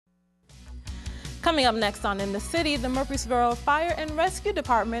Coming up next on In the City, the Murfreesboro Fire and Rescue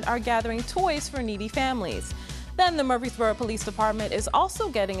Department are gathering toys for needy families. Then the Murfreesboro Police Department is also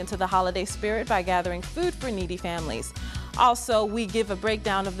getting into the holiday spirit by gathering food for needy families. Also, we give a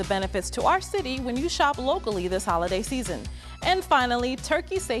breakdown of the benefits to our city when you shop locally this holiday season. And finally,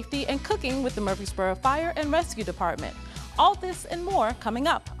 turkey safety and cooking with the Murfreesboro Fire and Rescue Department. All this and more coming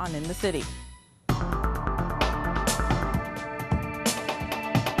up on In the City.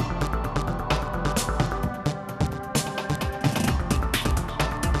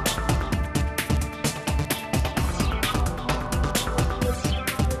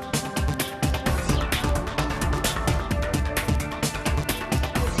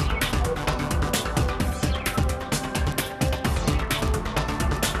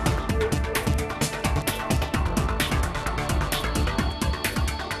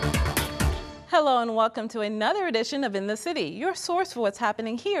 Hello and welcome to another edition of In the City, your source for what's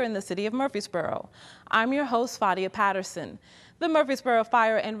happening here in the city of Murfreesboro. I'm your host, Fadia Patterson. The Murfreesboro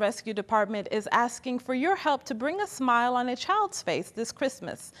Fire and Rescue Department is asking for your help to bring a smile on a child's face this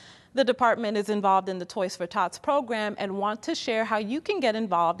Christmas. The department is involved in the Toys for Tots program and want to share how you can get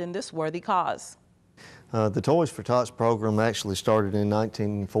involved in this worthy cause. The Toys for Tots program actually started in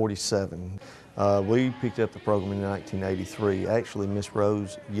 1947. We picked up the program in 1983. Actually, Miss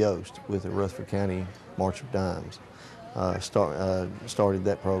Rose Yost with the Rutherford County March of Dimes started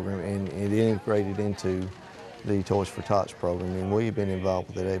that program, and it integrated into the Toys for Tots program, and we've been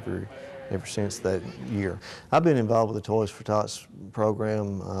involved with it ever since that year. I've been involved with the Toys for Tots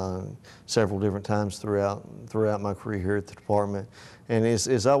program several different times throughout my career here at the department, and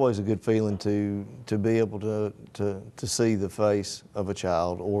it's always a good feeling to be able to see the face of a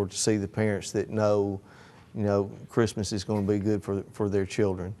child, or to see the parents that know Christmas is going to be good for their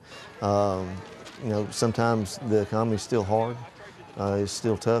children. Sometimes the economy's still hard, it's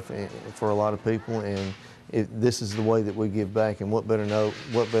still tough for a lot of people, and this is the way that we give back, and what better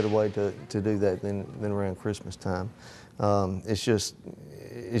way to do that than around Christmas time. It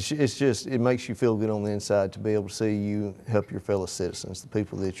makes you feel good on the inside to be able to see you help your fellow citizens, the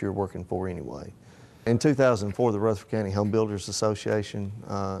people that you're working for anyway. In 2004, the Rutherford County Home Builders Association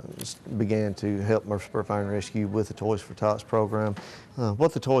began to help Murfreesboro Fire and Rescue with the Toys for Tots program.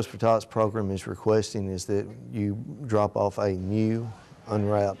 What the Toys for Tots program is requesting is that you drop off a new,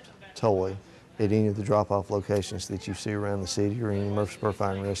 unwrapped toy at any of the drop-off locations that you see around the city, or any Murfreesboro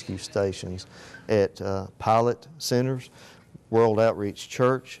Fire and Rescue stations, at pilot centers, World Outreach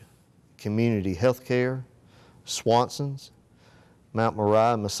Church, Community Healthcare, Swanson's, Mount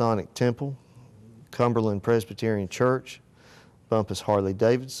Moriah Masonic Temple, Cumberland Presbyterian Church, Bumpus Harley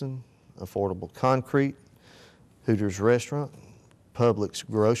Davidson, Affordable Concrete, Hooters Restaurant, Publix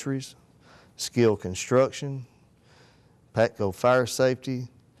Groceries, Skill Construction, Patco Fire Safety.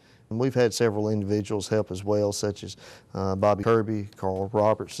 And we've had several individuals help as well, such as Bobby Kirby, Carl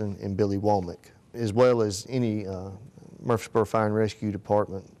Robertson, and Billy Womack, as well as any Murfreesboro Fire and Rescue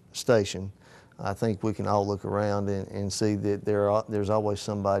Department station. I think we can all look around and see that there's always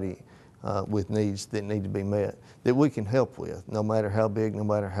somebody with needs that need to be met that we can help with, no matter how big, no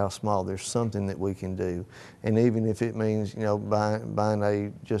matter how small. There's something that we can do, and even if it means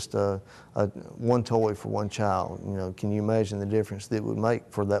buying just one toy for one child, can you imagine the difference that it would make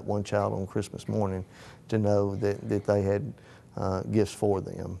for that one child on Christmas morning to know that they had gifts for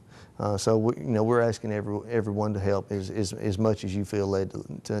them? So we're asking everyone to help as much as you feel led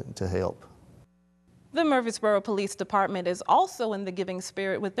to help. The Murfreesboro Police Department is also in the giving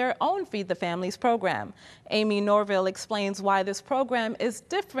spirit with their own Feed the Families program. Amy Norville explains why this program is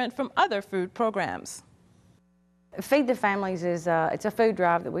different from other food programs. Feed the Families is it's a food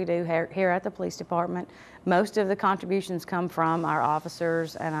drive that we do here at the police department. Most of the contributions come from our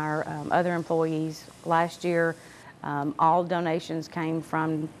officers and our other employees. Last year, all donations came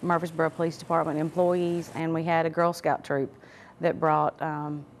from Murfreesboro Police Department employees, and we had a Girl Scout troop that brought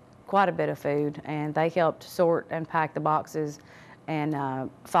quite a bit of food, and they helped sort and pack the boxes and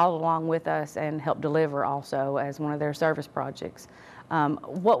followed along with us and helped deliver also as one of their service projects.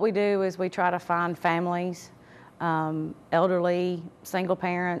 What we do is we try to find families, elderly, single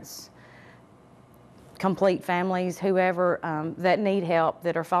parents, complete families, whoever that need help,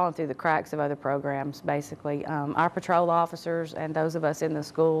 that are falling through the cracks of other programs, basically. Our patrol officers and those of us in the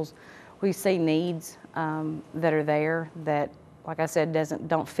schools, we see needs that are there that, like I said,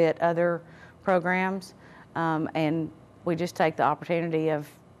 don't fit other programs, and we just take the opportunity of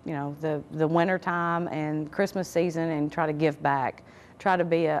the winter time and Christmas season and try to give back, try to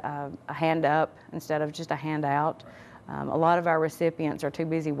be a hand up instead of just a handout. A lot of our recipients are too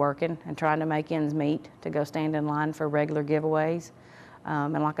busy working and trying to make ends meet to go stand in line for regular giveaways.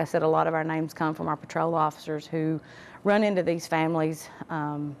 And like I said, a lot of our names come from our patrol officers who run into these families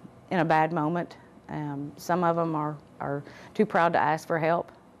in a bad moment. Some of them are too proud to ask for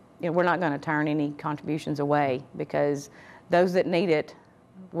help. You know, we're not going to turn any contributions away because those that need it,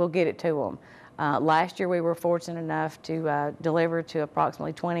 we'll get it to them. Last year we were fortunate enough to deliver to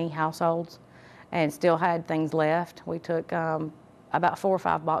approximately 20 households and still had things left. We took about 4 or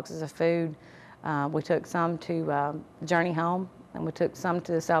 5 boxes of food. We took some to Journey Home, and we took some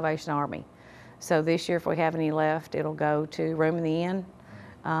to the Salvation Army. So this year, if we have any left, it'll go to Room in the Inn,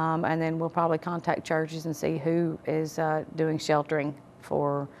 and then we'll probably contact churches and see who is doing sheltering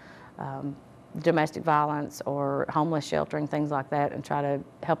for domestic violence or homeless sheltering, things like that, and try to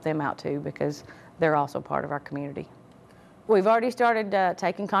help them out too, because they're also part of our community. We've already started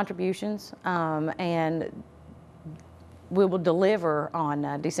taking contributions, and we will deliver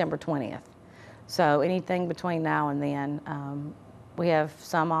on December 20th. So anything between now and then, we have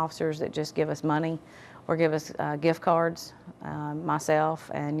some officers that just give us money or give us gift cards.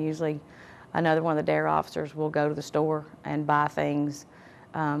 Myself and usually another one of the DARE officers will go to the store and buy things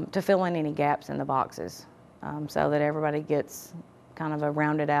to fill in any gaps in the boxes, so that everybody gets kind of a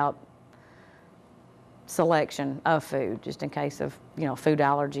rounded out selection of food, just in case of, you know, food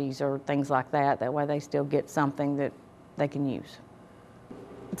allergies or things like that. That way they still get something that they can use.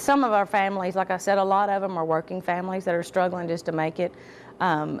 Some of our families, like I said, a lot of them are working families that are struggling just to make it.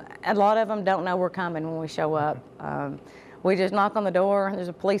 A lot of them don't know we're coming when we show up. We just knock on the door, there's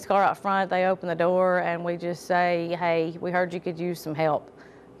a police car out front, they open the door, and we just say, hey, we heard you could use some help.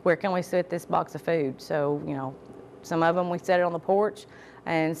 Where can we sit this box of food? So, you know, some of them we set it on the porch,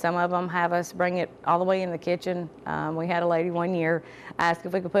 and some of them have us bring it all the way in the kitchen. We had a lady one year ask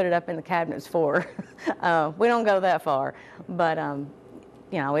if we could put it up in the cabinets for her. We don't go that far, but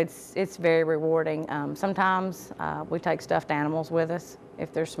you know, it's very rewarding. Sometimes we take stuffed animals with us.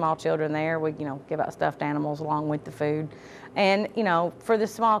 If there's small children there, we, you know, give out stuffed animals along with the food. And, you know, for the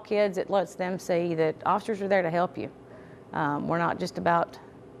small kids, it lets them see that officers are there to help you. We're not just about,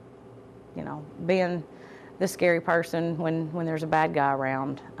 you know, being the scary person when there's a bad guy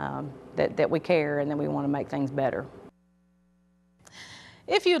around, that we care and that we want to make things better.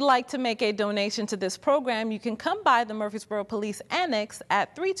 If you'd like to make a donation to this program, you can come by the Murfreesboro Police Annex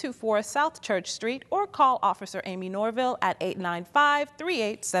at 324 South Church Street or call Officer Amy Norville at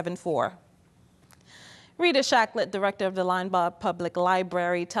 895-3874. Rita Shacklett, director of the Linebaugh Public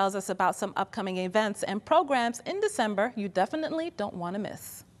Library, tells us about some upcoming events and programs in December you definitely don't want to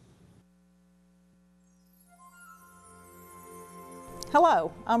miss.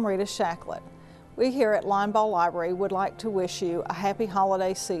 Hello, I'm Rita Shacklett. We here at Linebaugh Library would like to wish you a happy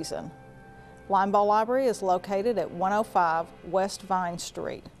holiday season. Linebaugh Library is located at 105 West Vine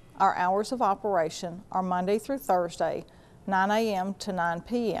Street. Our hours of operation are Monday through Thursday, 9 a.m. to 9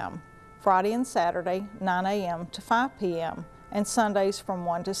 p.m., Friday and Saturday, 9 a.m. to 5 p.m., and Sundays from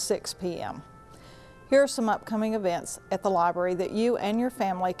 1 to 6 p.m. Here are some upcoming events at the library that you and your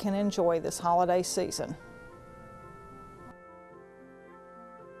family can enjoy this holiday season.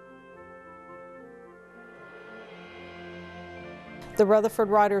 The Rutherford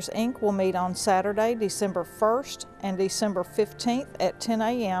Writers, Inc. will meet on Saturday, December 1st and December 15th at 10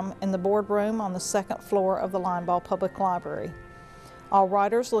 a.m. in the boardroom on the second floor of the Linebaugh Public Library. All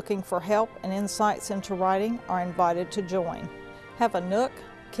writers looking for help and insights into writing are invited to join. Have a Nook,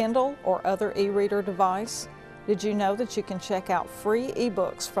 Kindle, or other e-reader device? Did you know that you can check out free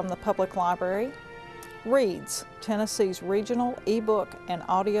ebooks from the public library? Reads, Tennessee's regional ebook and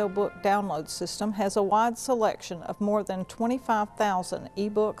audiobook download system, has a wide selection of more than 25,000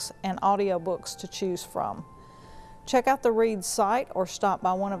 ebooks and audiobooks to choose from. Check out the Reads site or stop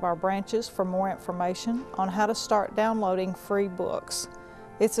by one of our branches for more information on how to start downloading free books.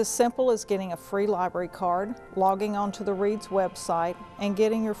 It's as simple as getting a free library card, logging onto the Reads website, and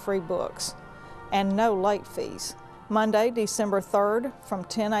getting your free books. And no late fees. Monday, December 3rd from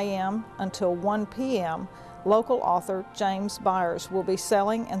 10 a.m. until 1 p.m., local author James Byers will be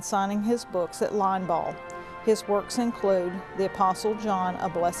selling and signing his books at Linebaugh. His works include The Apostle John, A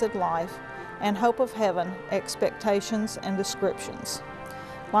Blessed Life, and Hope of Heaven, Expectations and Descriptions.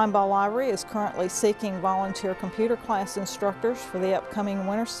 Linebaugh Library is currently seeking volunteer computer class instructors for the upcoming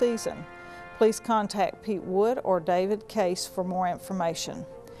winter season. Please contact Pete Wood or David Case for more information.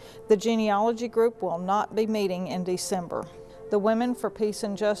 The genealogy group will not be meeting in December. The Women for Peace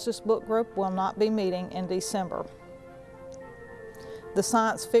and Justice book group will not be meeting in December. The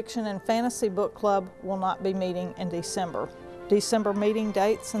Science Fiction and Fantasy book club will not be meeting in December. December meeting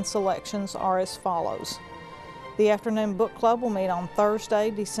dates and selections are as follows. The Afternoon Book Club will meet on Thursday,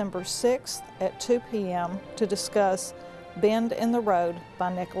 December 6th at 2 p.m. to discuss Bend in the Road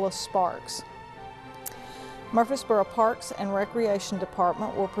by Nicholas Sparks. Murfreesboro Parks and Recreation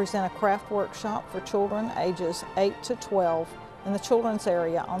Department will present a craft workshop for children ages 8 to 12 in the children's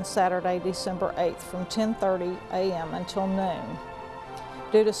area on Saturday, December 8th from 10:30 a.m. until noon.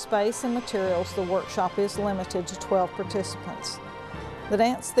 Due to space and materials, the workshop is limited to 12 participants. The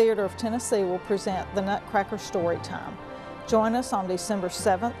Dance Theater of Tennessee will present the Nutcracker Storytime. Join us on December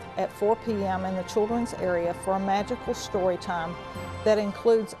 7th at 4 p.m. in the children's area for a magical story time that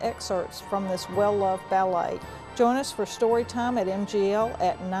includes excerpts from this well-loved ballet. Join us for story time at MGL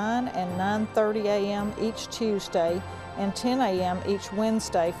at 9 and 9:30 a.m. each Tuesday and 10 a.m. each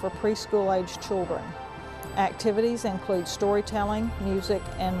Wednesday for preschool-aged children. Activities include storytelling, music,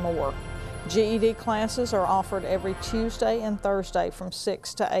 and more. GED classes are offered every Tuesday and Thursday from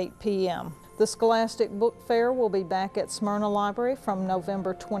 6 to 8 p.m. The Scholastic Book Fair will be back at Smyrna Library from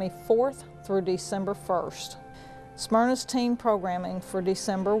November 24th through December 1st. Smyrna's teen programming for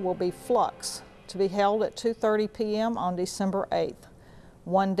December will be Flux, to be held at 2:30 p.m. on December 8th.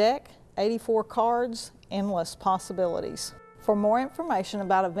 One deck, 84 cards, endless possibilities. For more information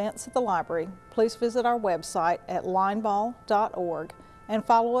about events at the library, please visit our website at lineball.org and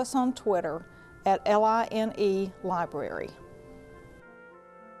follow us on Twitter at LINE Library.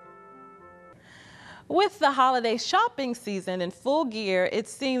 With the holiday shopping season in full gear, it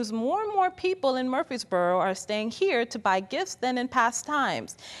seems more and more people in Murfreesboro are staying here to buy gifts than in past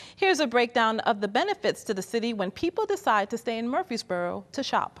times. Here's a breakdown of the benefits to the city when people decide to stay in Murfreesboro to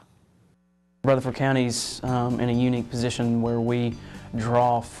shop. Rutherford County's in a unique position where we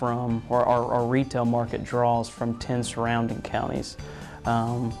draw from, or our retail market draws from 10 surrounding counties.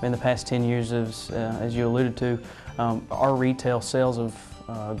 In the past 10 years, as you alluded to, our retail sales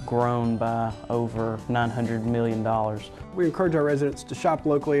have grown by over $900 million. We encourage our residents to shop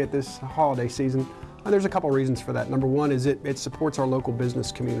locally at this holiday season. There's a couple reasons for that. Number one is it supports our local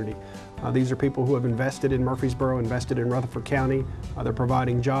business community. These are people who have invested in Murfreesboro, invested in Rutherford County. They're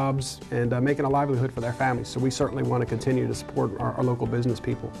providing jobs and making a livelihood for their families. So we certainly want to continue to support our local business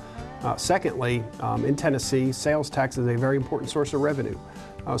people. Secondly, in Tennessee, sales tax is a very important source of revenue.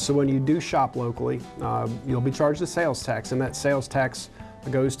 So when you do shop locally, you'll be charged a sales tax, and that sales tax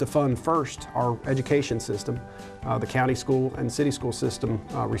goes to fund first our education system. The county school and city school system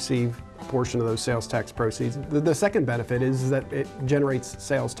receive a portion of those sales tax proceeds. The second benefit is that it generates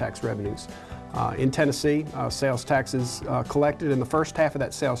sales tax revenues. In Tennessee, sales tax is collected, and the first half of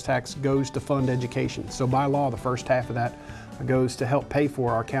that sales tax goes to fund education. So by law, the first half of that goes to help pay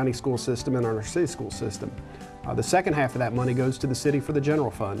for our county school system and our city school system. The second half of that money goes to the city for the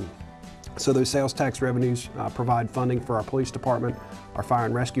general fund. So those sales tax revenues provide funding for our police department, our fire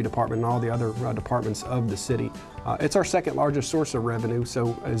and rescue department, and all the other departments of the city. It's our second largest source of revenue,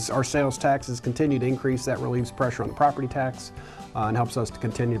 so as our sales taxes continue to increase, that relieves pressure on the property tax and helps us to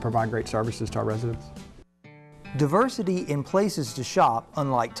continue to provide great services to our residents. Diversity in places to shop,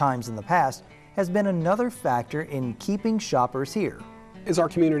 unlike times in the past, has been another factor in keeping shoppers here. As our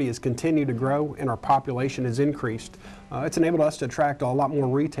community has continued to grow and our population has increased, it's enabled us to attract a lot more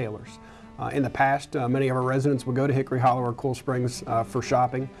retailers. In the past, many of our residents would go to Hickory Hollow or Cool Springs for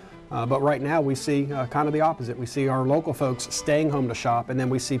shopping, but right now we see kind of the opposite. We see our local folks staying home to shop, and then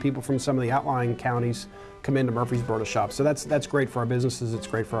we see people from some of the outlying counties come into Murfreesboro to shop. So that's great for our businesses, it's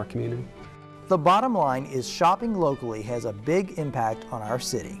great for our community. The bottom line is shopping locally has a big impact on our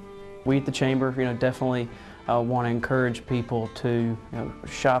city. We at the Chamber, definitely want to encourage people to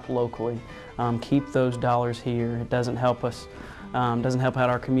shop locally, keep those dollars here. It doesn't help us. Doesn't help out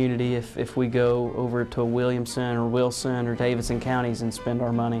our community if we go over to Williamson or Wilson or Davidson counties and spend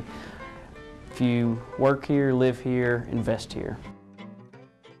our money. If you work here, live here, invest here.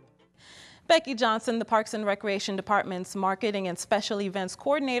 Becky Johnson, the Parks and Recreation Department's Marketing and Special Events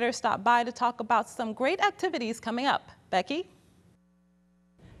Coordinator, stopped by to talk about some great activities coming up. Becky?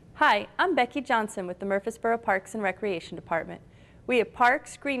 Hi, I'm Becky Johnson with the Murfreesboro Parks and Recreation Department. We have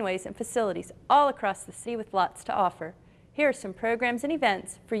parks, greenways, and facilities all across the city with lots to offer. Here are some programs and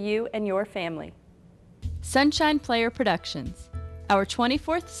events for you and your family. Sunshine Player Productions, our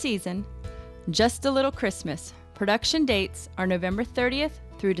 24th season, Just a Little Christmas. Production dates are November 30th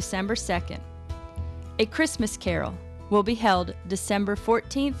through December 2nd. A Christmas Carol will be held December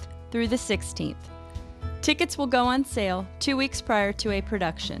 14th through the 16th. Tickets will go on sale 2 weeks prior to a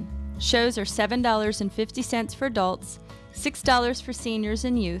production. Shows are $7.50 for adults, $6 for seniors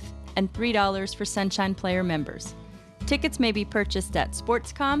and youth, and $3 for Sunshine Player members. Tickets may be purchased at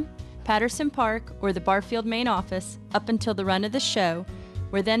Sportscom, Patterson Park, or the Barfield main office up until the run of the show,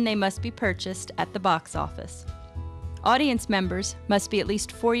 where then they must be purchased at the box office. Audience members must be at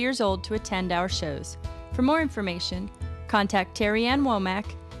least 4 years old to attend our shows. For more information, contact Terry Ann Womack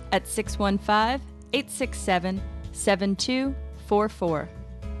at 615-867-7244.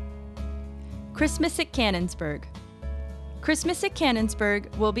 Christmas at Cannonsburg. Christmas at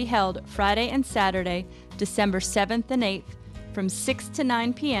Cannonsburg will be held Friday and Saturday, December 7th and 8th from 6 to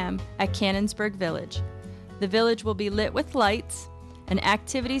 9 p.m. at Cannonsburg Village. The village will be lit with lights, and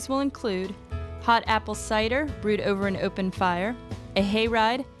activities will include hot apple cider brewed over an open fire, a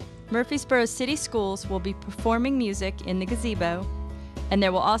hayride, Murfreesboro City Schools will be performing music in the gazebo, and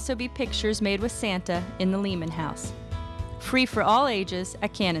there will also be pictures made with Santa in the Lehman House. Free for all ages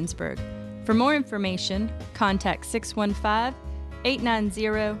at Cannonsburg. For more information, contact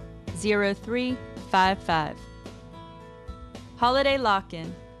 615-890-0355. Holiday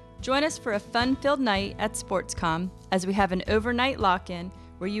Lock-In. Join us for a fun-filled night at SportsCom as we have an overnight lock-in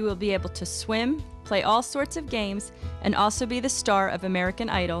where you will be able to swim, play all sorts of games, and also be the star of American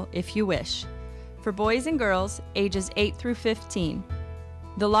Idol if you wish. For boys and girls ages 8 through 15.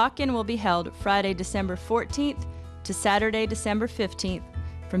 The lock-in will be held Friday, December 14th to Saturday, December 15th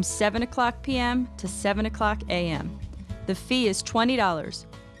from 7 o'clock p.m. to 7 o'clock a.m. The fee is $20.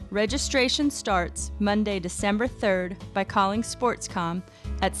 Registration starts Monday, December 3rd by calling SportsCom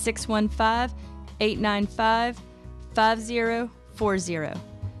at 615-895-5040.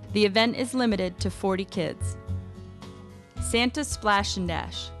 The event is limited to 40 kids. Santa's Splash and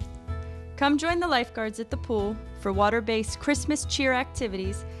Dash. Come join the lifeguards at the pool for water-based Christmas cheer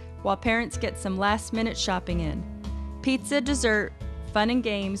activities while parents get some last-minute shopping in. Pizza, dessert, fun and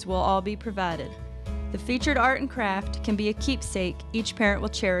games will all be provided. The featured art and craft can be a keepsake each parent will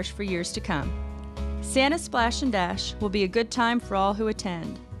cherish for years to come. Santa's Splash and Dash will be a good time for all who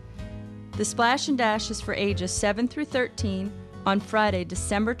attend. The Splash and Dash is for ages 7 through 13 on Friday,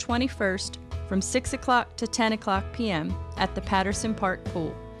 December 21st from 6 o'clock to 10 o'clock p.m. at the Patterson Park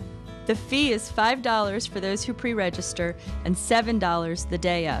Pool. The fee is $5 for those who pre-register and $7 the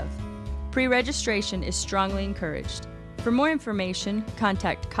day of. Pre-registration is strongly encouraged. For more information,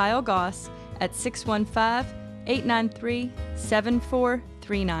 contact Kyle Goss at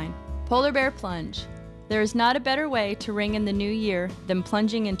 615-893-7439. Polar Bear Plunge. There is not a better way to ring in the new year than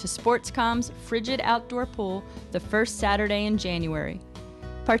plunging into SportsCom's frigid outdoor pool the first Saturday in January.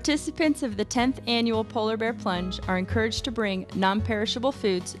 Participants of the 10th annual Polar Bear Plunge are encouraged to bring non-perishable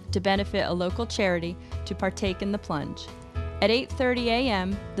foods to benefit a local charity to partake in the plunge. At 8:30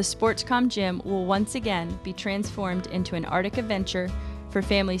 a.m., the SportsCom gym will once again be transformed into an Arctic adventure for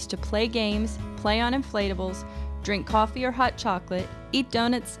families to play games, play on inflatables, drink coffee or hot chocolate, eat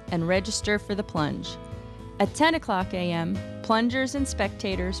donuts, and register for the plunge. At 10 o'clock a.m., plungers and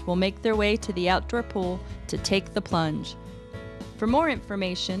spectators will make their way to the outdoor pool to take the plunge. For more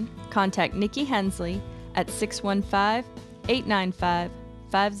information, contact Nikki Hensley at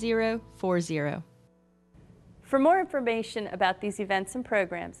 615-895-5040. For more information about these events and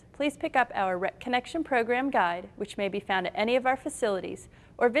programs, please pick up our Rec Connection Program Guide, which may be found at any of our facilities,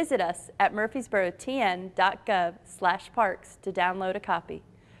 or visit us at murfreesborotn.gov/parks to download a copy.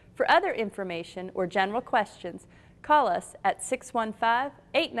 For other information or general questions, call us at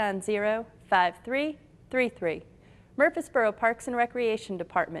 615-890-5333. Murfreesboro Parks and Recreation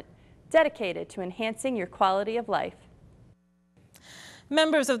Department, dedicated to enhancing your quality of life.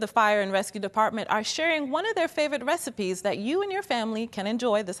 Members of the Fire and Rescue Department are sharing one of their favorite recipes that you and your family can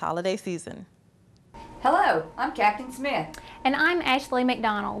enjoy this holiday season. Hello, I'm Captain Smith. And I'm Ashley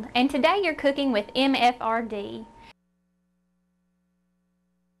McDonald, and today you're cooking with MFRD.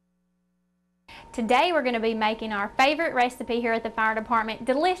 Today we're going to be making our favorite recipe here at the fire department,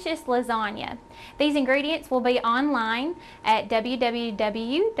 delicious lasagna. These ingredients will be online at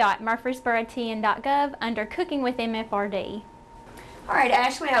www.murfreesborotn.gov under Cooking with MFRD. All right,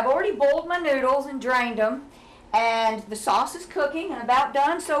 Ashley, I've already boiled my noodles and drained them, and the sauce is cooking and about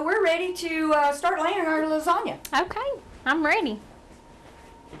done, so we're ready to start layering our lasagna. Okay, I'm ready.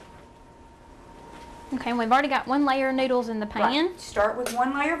 Okay, we've already got one layer of noodles in the pan. Right. Start with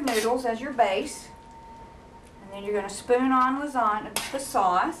one layer of noodles as your base, and then you're going to spoon on the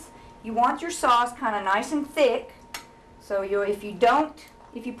sauce. You want your sauce kind of nice and thick, so if you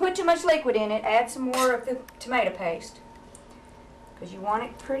put too much liquid in it, add some more of the tomato paste, because you want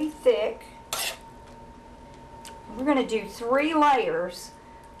it pretty thick. We're going to do 3 layers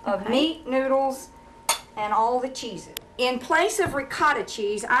of meat, noodles, and all the cheeses. In place of ricotta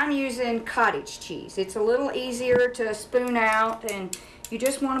cheese, I'm using cottage cheese. It's a little easier to spoon out, and you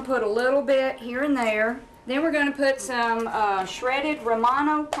just want to put a little bit here and there. Then we're going to put some shredded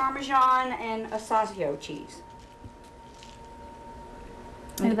Romano, Parmesan, and Assaggio cheese.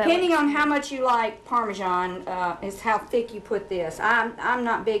 And depending on how much you like Parmesan is how thick you put this. I'm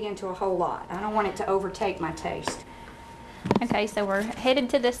not big into a whole lot. I don't want it to overtake my taste. Okay, so we're headed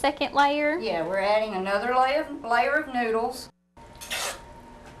to the second layer. Yeah, we're adding another layer of noodles.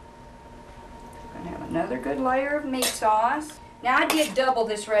 We're gonna have another good layer of meat sauce. Now I did double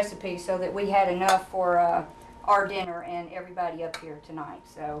this recipe so that we had enough for our dinner and everybody up here tonight.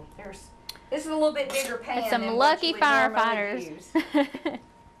 So this is a little bit bigger pan. That's some than lucky what you would normally firefighters. use.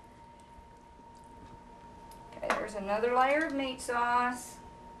 Okay, there's another layer of meat sauce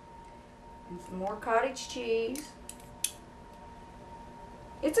and some more cottage cheese.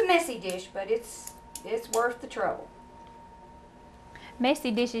 It's a messy dish, but it's worth the trouble. Messy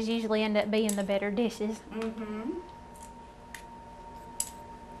dishes usually end up being the better dishes. Mm-hmm.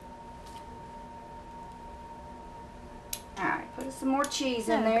 All right, put some more cheese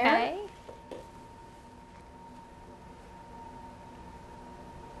in there. Okay.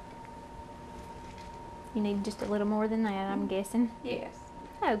 You need just a little more than that, I'm guessing. Yes.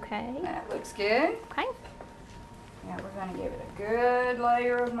 Okay. That looks good. Okay. Now we're going to give it a good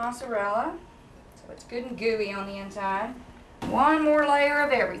layer of mozzarella, so it's good and gooey on the inside. One more layer of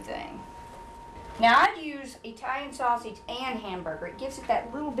everything. Now I'd use Italian sausage and hamburger. It gives it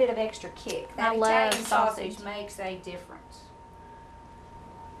that little bit of extra kick. That I love Italian sausage makes a difference.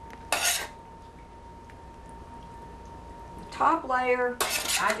 The top layer,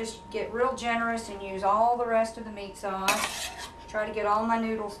 I just get real generous and use all the rest of the meat sauce. Try to get all my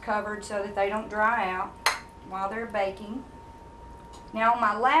noodles covered so that they don't dry out while they're baking. Now on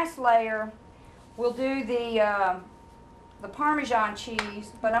my last layer, we'll do the Parmesan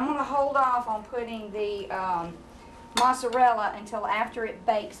cheese, but I'm going to hold off on putting the mozzarella until after it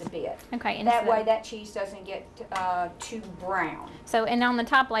bakes a bit. Okay. And That so, way that cheese doesn't get too brown. So, and on the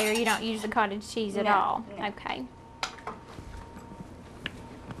top layer, you don't use the cottage cheese at No, all? no. Okay.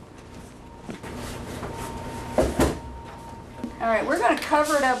 All right, we're going to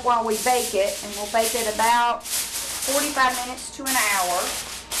cover it up while we bake it, and we'll bake it about 45 minutes to an hour.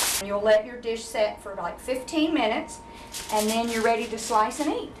 And you'll let your dish set for like 15 minutes, and then you're ready to slice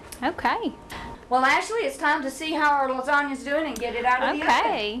and eat. Okay. Well, Ashley, it's time to see how our lasagna's doing and get it out of the oven.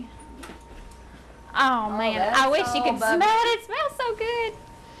 Okay. Oh man, that's I wish you all could bubbly. smell it. It smells so good.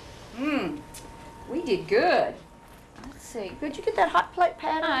 We did good. Let's see. Could you get that hot plate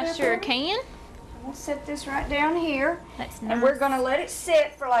pad over I there sure for me? can. We'll set this right down here. That's nice. And we're going to let it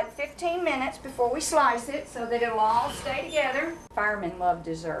sit for like 15 minutes before we slice it so that it'll all stay together. Firemen love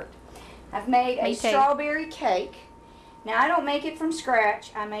dessert. I've made a Me too. strawberry cake. Now I don't make it from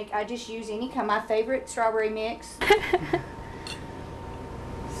scratch. I just use my favorite strawberry mix.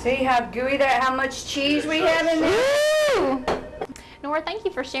 See how gooey how much cheese we have in there? Ooh. Nora, thank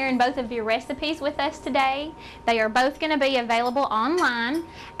you for sharing both of your recipes with us today. They are both going to be available online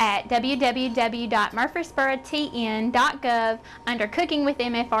at www.murfreesborotn.gov under Cooking with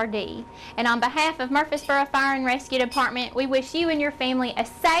MFRD. And on behalf of Murfreesboro Fire and Rescue Department, we wish you and your family a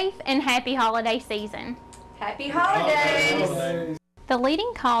safe and happy holiday season. Happy holidays! The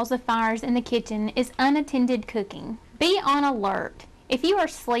leading cause of fires in the kitchen is unattended cooking. Be on alert. If you are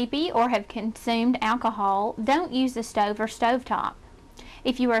sleepy or have consumed alcohol, don't use the stove or stovetop.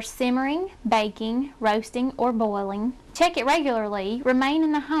 If you are simmering, baking, roasting, or boiling, check it regularly, remain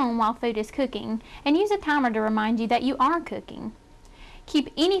in the home while food is cooking, and use a timer to remind you that you are cooking. Keep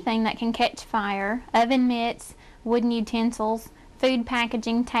anything that can catch fire, oven mitts, wooden utensils, food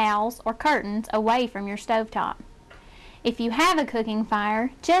packaging, towels, or curtains away from your stovetop. If you have a cooking fire,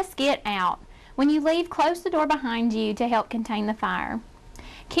 just get out. When you leave, close the door behind you to help contain the fire.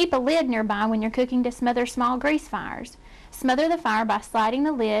 Keep a lid nearby when you're cooking to smother small grease fires. Smother the fire by sliding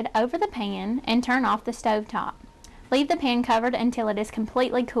the lid over the pan and turn off the stovetop. Leave the pan covered until it is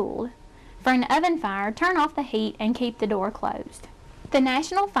completely cooled. For an oven fire, turn off the heat and keep the door closed. The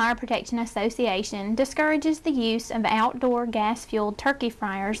National Fire Protection Association discourages the use of outdoor gas-fueled turkey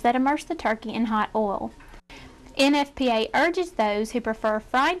fryers that immerse the turkey in hot oil. NFPA urges those who prefer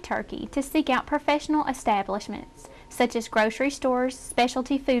fried turkey to seek out professional establishments, such as grocery stores,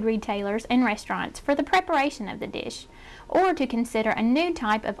 specialty food retailers, and restaurants for the preparation of the dish, or to consider a new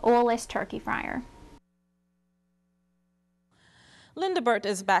type of oilless turkey fryer. Linda Burt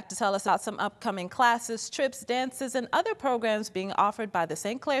is back to tell us about some upcoming classes, trips, dances, and other programs being offered by the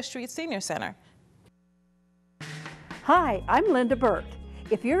St. Clair Street Senior Center. Hi, I'm Linda Burt.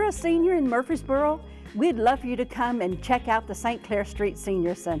 If you're a senior in Murfreesboro, we'd love for you to come and check out the St. Clair Street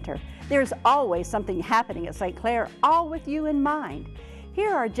Senior Center. There's always something happening at St. Clair, all with you in mind.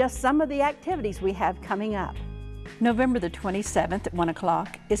 Here are just some of the activities we have coming up. November the 27th at 1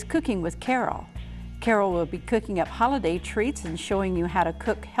 o'clock is Cooking with Carol. Carol will be cooking up holiday treats and showing you how to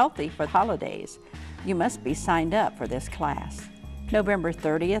cook healthy for the holidays. You must be signed up for this class. November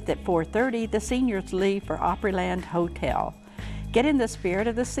 30th at 4:30, the seniors leave for Opryland Hotel. Get in the spirit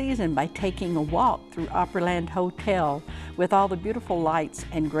of the season by taking a walk through Opryland Hotel with all the beautiful lights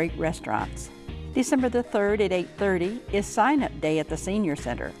and great restaurants. December the 3rd at 8:30 is sign-up day at the Senior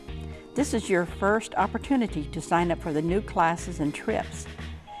Center. This is your first opportunity to sign up for the new classes and trips.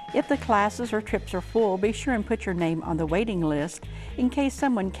 If the classes or trips are full, be sure and put your name on the waiting list in case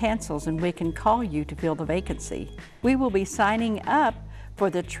someone cancels and we can call you to fill the vacancy. We will be signing up for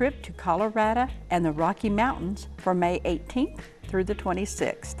the trip to Colorado and the Rocky Mountains for May 18th through the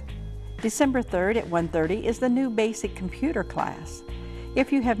 26th. December 3rd at 1:30 is the new basic computer class.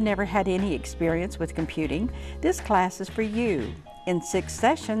 If you have never had any experience with computing, this class is for you. In 6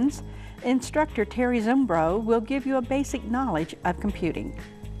 sessions, instructor Terry Zumbro will give you a basic knowledge of computing.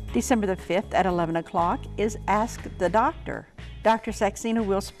 December the 5th at 11 o'clock is Ask the Doctor. Dr. Saxena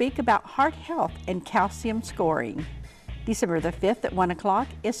will speak about heart health and calcium scoring. December the 5th at 1 o'clock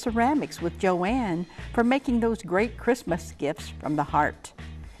is Ceramics with Joanne for making those great Christmas gifts from the heart.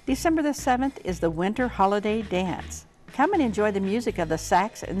 December the 7th is the Winter Holiday Dance. Come and enjoy the music of the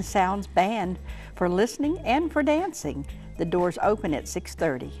Sax and Sounds Band for listening and for dancing. The doors open at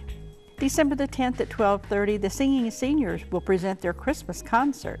 6:30. December the 10th at 12:30, the Singing Seniors will present their Christmas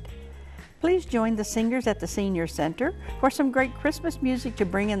concert. Please join the singers at the Senior Center for some great Christmas music to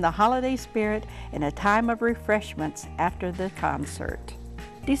bring in the holiday spirit and a time of refreshments after the concert.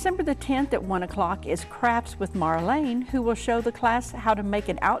 December the 10th at 1 o'clock is Crafts with Marlene, who will show the class how to make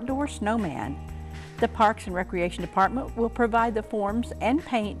an outdoor snowman. The Parks and Recreation Department will provide the forms and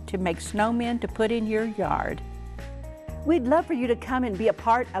paint to make snowmen to put in your yard. We'd love for you to come and be a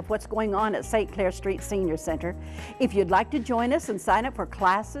part of what's going on at St. Clair Street Senior Center. If you'd like to join us and sign up for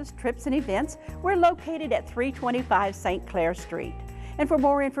classes, trips, and events, we're located at 325 St. Clair Street. And for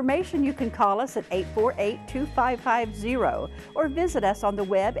more information, you can call us at 848-2550 or visit us on the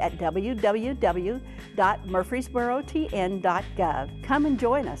web at www.murfreesborotn.gov. Come and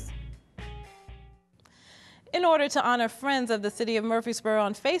join us. In order to honor friends of the City of Murfreesboro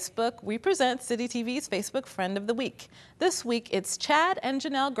on Facebook, we present City TV's Facebook Friend of the Week. This week, it's Chad and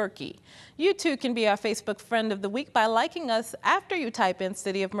Janelle Gerke. You too can be our Facebook Friend of the Week by liking us after you type in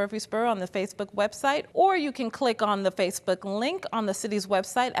City of Murfreesboro on the Facebook website, or you can click on the Facebook link on the city's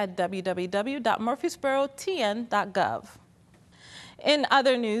website at www.murfreesborotn.gov. In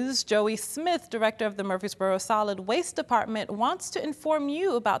other news, Joey Smith, director of the Murfreesboro Solid Waste Department, wants to inform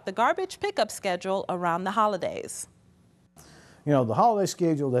you about the garbage pickup schedule around the holidays. You know, the holiday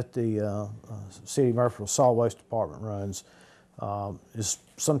schedule that the City of Murfreesboro Solid Waste Department runs is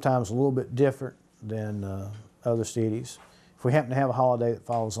sometimes a little bit different than other cities. If we happen to have a holiday that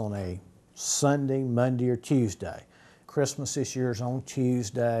falls on a Sunday, Monday, or Tuesday, Christmas this year is on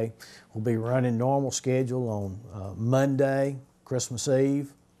Tuesday. We'll be running normal schedule on Monday. Christmas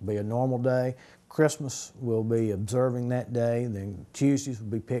Eve will be a normal day. Christmas we'll be observing that day. Then Tuesdays will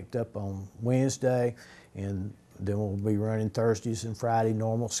be picked up on Wednesday, and then we'll be running Thursdays and Friday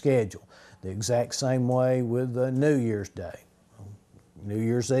normal schedule. The exact same way with New Year's Day. New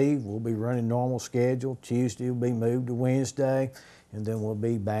Year's Eve we'll be running normal schedule. Tuesday will be moved to Wednesday, and then we'll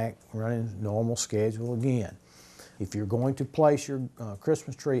be back running normal schedule again. If you're going to place your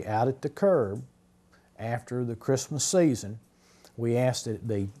Christmas tree out at the curb after the Christmas season, we ask that it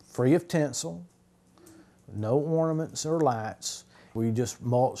be free of tinsel, no ornaments or lights. We just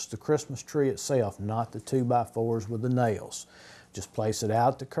mulch the Christmas tree itself, not the 2x4s with the nails. Just place it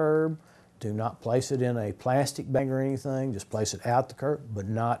out the curb. Do not place it in a plastic bag or anything. Just place it out the curb, but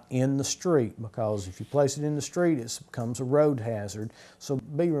not in the street, because if you place it in the street, it becomes a road hazard. So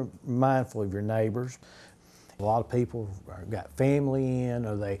be mindful of your neighbors. A lot of people got family in,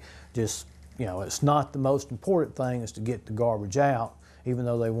 or they just, you know, it's not the most important thing is to get the garbage out, even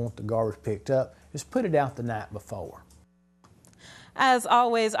though they want the garbage picked up. Just put it out the night before. As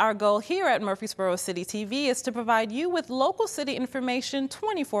always, our goal here at Murfreesboro City TV is to provide you with local city information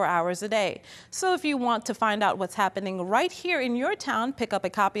 24 hours a day. So if you want to find out what's happening right here in your town, pick up a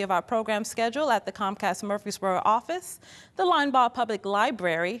copy of our program schedule at the Comcast Murfreesboro office, the Linebaugh Public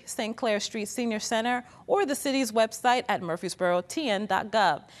Library, St. Clair Street Senior Center, or the city's website at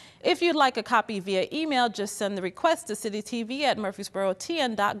murfreesborotn.gov. If you'd like a copy via email, just send the request to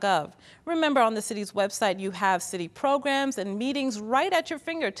citytv@murfreesborotn.gov. Remember, on the city's website, you have city programs and meetings right at your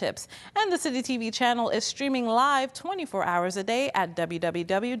fingertips. And the City TV channel is streaming live 24 hours a day at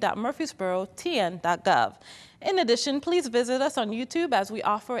www.murfreesborotn.gov. In addition, please visit us on YouTube as we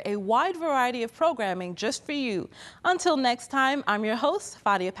offer a wide variety of programming just for you. Until next time, I'm your host,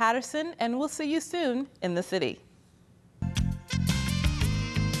 Fadia Patterson, and we'll see you soon in the city.